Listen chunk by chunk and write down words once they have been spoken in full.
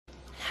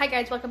Hi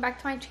guys, welcome back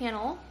to my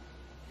channel.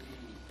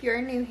 If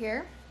you're new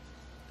here,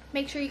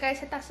 make sure you guys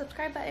hit that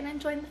subscribe button and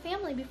join the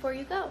family before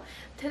you go.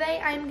 Today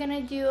I'm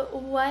gonna do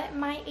what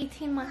my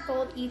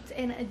 18-month-old eats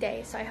in a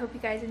day, so I hope you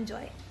guys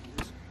enjoy.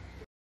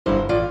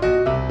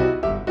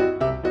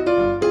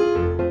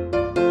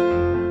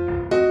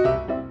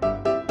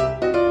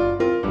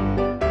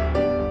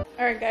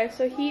 Alright guys,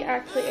 so he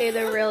actually ate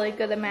a really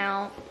good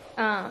amount.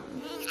 Are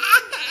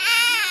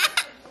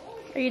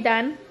you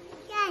done?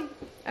 Done.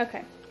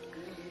 Okay.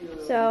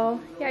 So,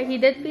 yeah, he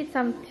did feed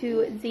some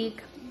to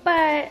Zeke,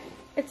 but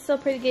it's still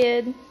pretty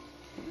good.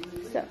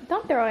 So,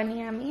 don't throw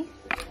any at me.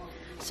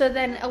 So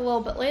then a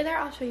little bit later,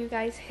 I'll show you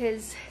guys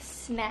his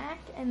snack,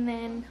 and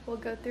then we'll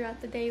go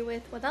throughout the day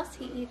with what else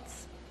he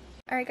eats.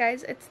 Alright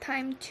guys, it's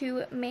time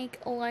to make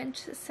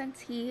lunch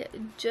since he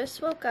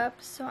just woke up,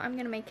 so I'm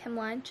going to make him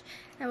lunch,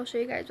 and I will show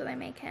you guys what I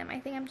make him. I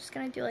think I'm just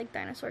going to do like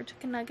dinosaur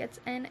chicken nuggets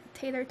and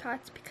tater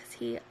tots because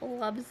he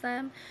loves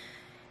them.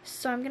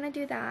 So I'm going to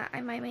do that.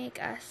 I might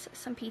make us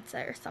some pizza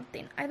or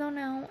something. I don't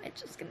know.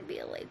 It's just going to be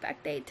a laid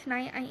back day.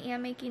 Tonight I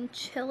am making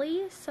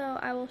chili, so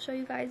I will show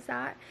you guys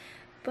that.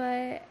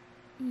 But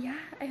yeah,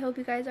 I hope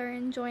you guys are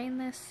enjoying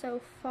this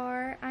so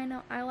far. I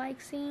know I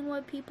like seeing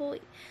what people,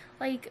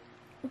 like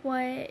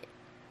what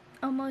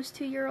almost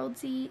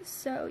 2-year-olds eat.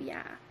 So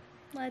yeah,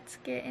 let's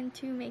get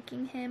into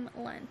making him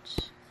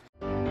lunch.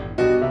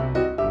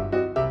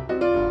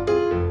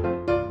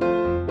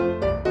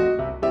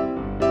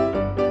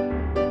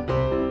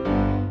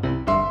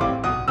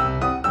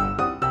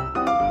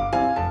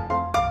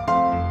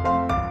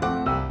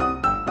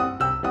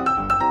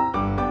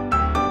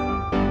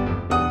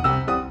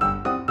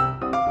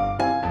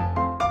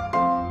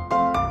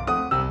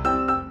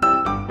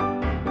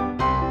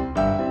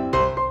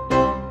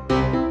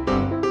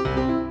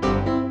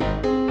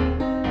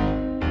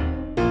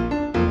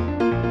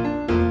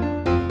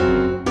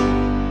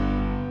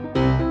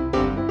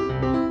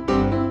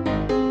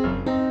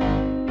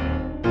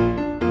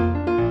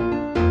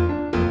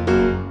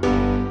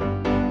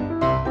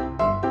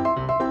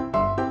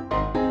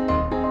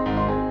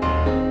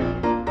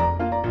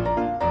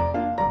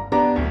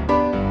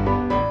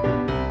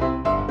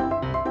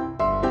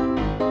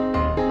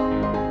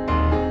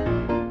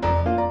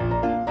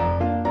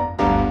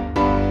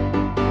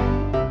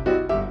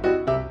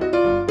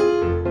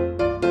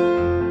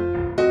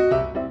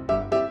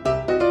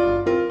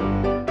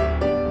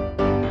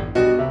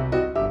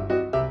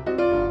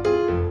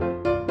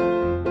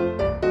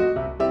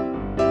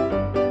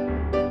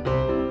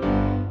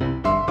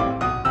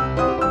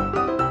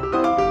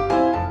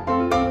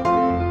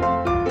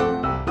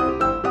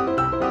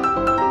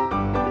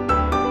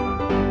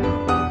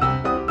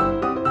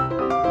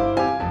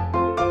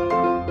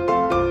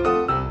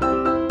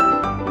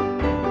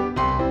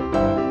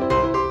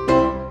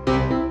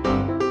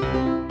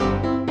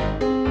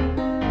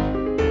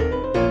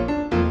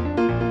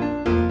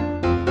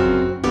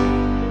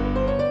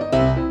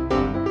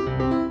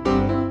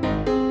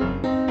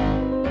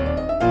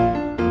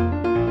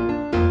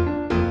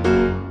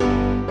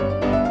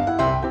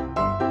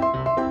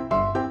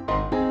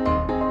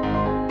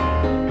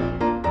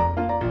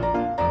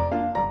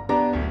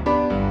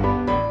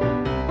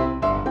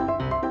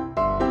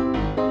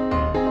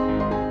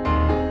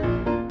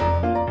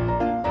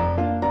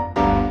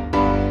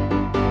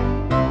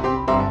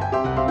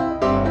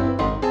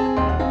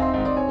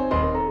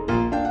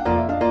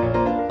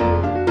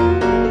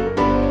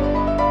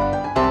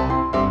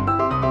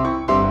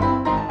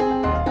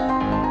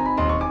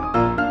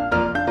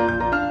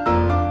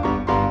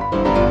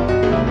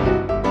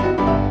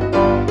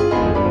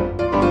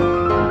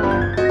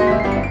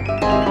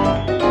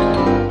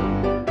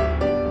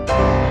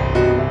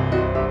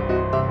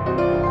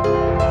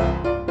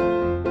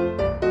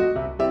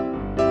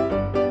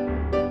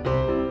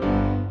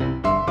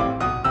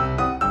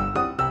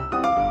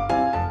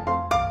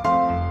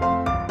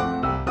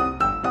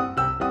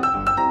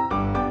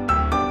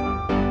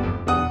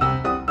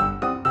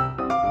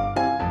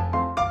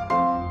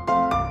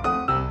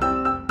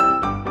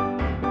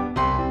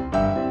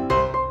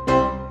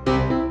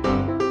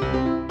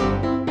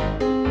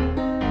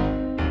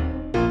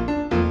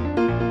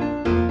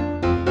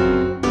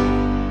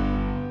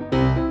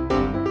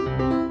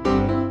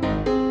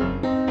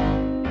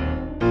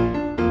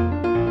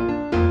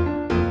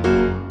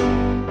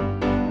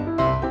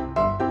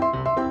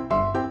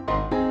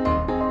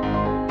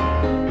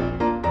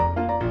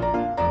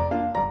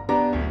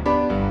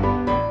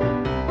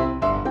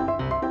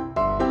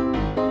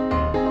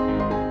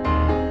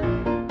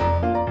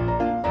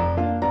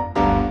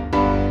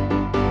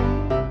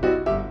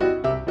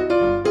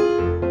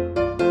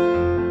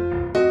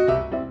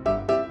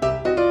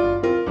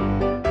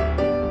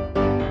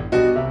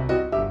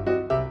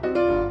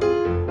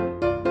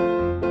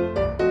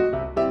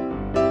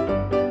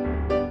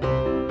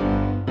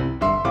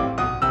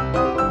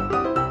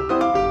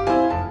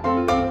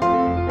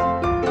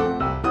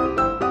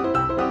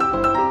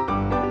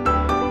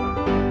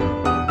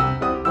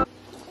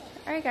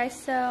 Alright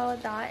guys, so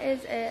that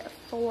is it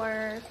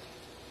for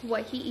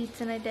what he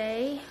eats in a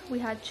day. We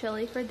had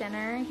chili for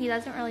dinner. He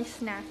doesn't really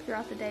snack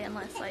throughout the day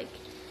unless like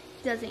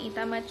he doesn't eat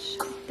that much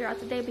throughout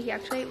the day, but he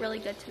actually ate really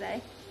good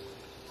today.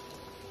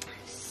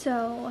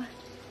 So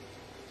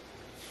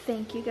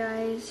thank you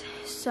guys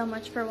so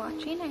much for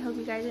watching. I hope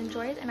you guys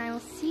enjoyed, and I will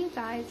see you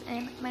guys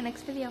in my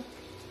next video.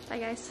 Bye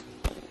guys.